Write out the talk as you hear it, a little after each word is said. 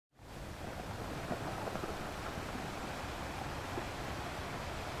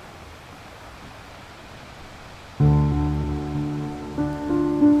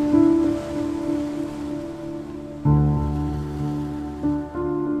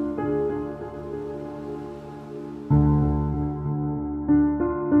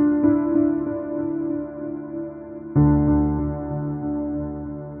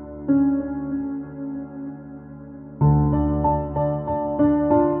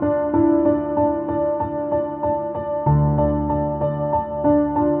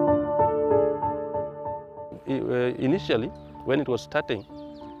initially, when it was starting,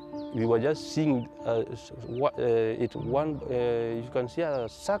 we were just seeing you can see a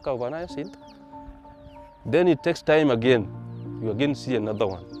sack of an hyacinth. Then it takes time again, you again see another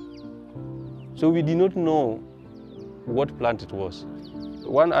one. So we did not know what plant it was.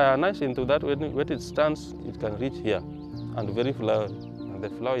 One hyacinth, that when it stands, it can reach here, and very flower, and the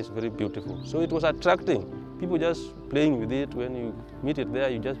flower is very beautiful. So it was attracting. People just playing with it. When you meet it there,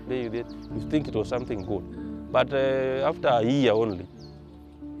 you just play with it. You think it was something good. But after a year only,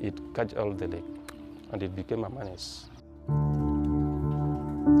 it catch all the lake, and it became a menace.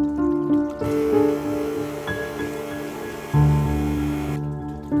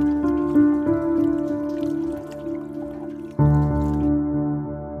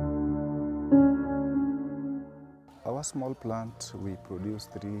 Our small plant, we produce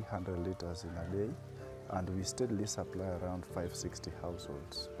 300 liters in a day, and we steadily supply around 560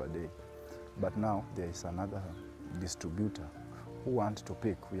 households per day. But now there is another distributor who want to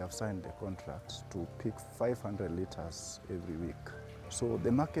pick. We have signed a contract to pick 500 liters every week. So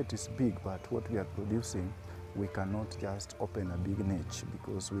the market is big, but what we are producing, we cannot just open a big niche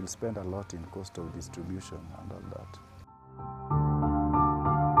because we'll spend a lot in cost of distribution and all that.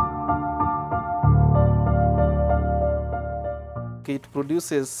 It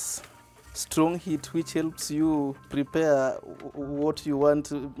produces strong heat, which helps you prepare what you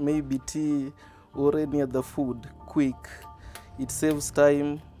want, maybe tea or any other food, quick. It saves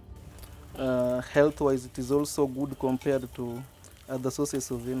time. Health-wise, it is also good compared to other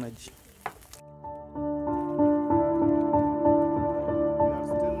sources of energy.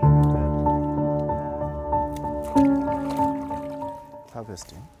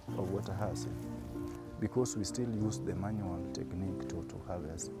 Harvesting of water hyacinth, because we still use the manual technique to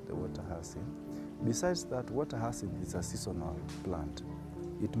harvest the water hyacinth. Besides that, water hyacinth is a seasonal plant.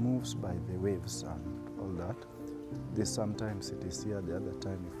 It moves by the waves and all that. Sometimes it is here, the other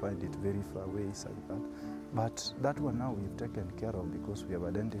time you find it very far away, like that. But that one now we've taken care of because we have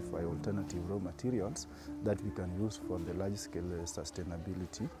identified alternative raw materials that we can use for the large-scale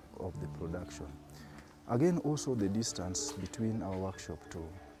sustainability of the production. Again, also the distance between our workshop to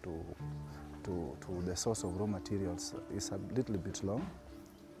the source of raw materials is a little bit long.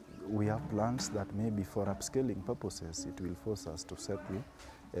 We have plans that maybe for upscaling purposes, it will force us to settle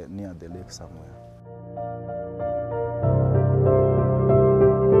near the lake somewhere.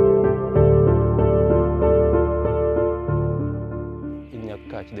 In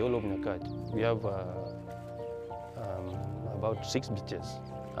Nyakach, the whole of Nyakach, we have about 6 beaches.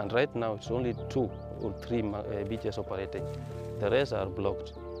 And right now, it's only 2 or 3 beaches operating. The rest are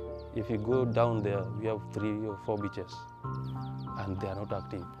blocked. If you go down there, we have 3 or 4 beaches, and they are not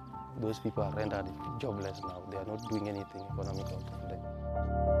active. Those people are rendered jobless now. They are not doing anything economical for them.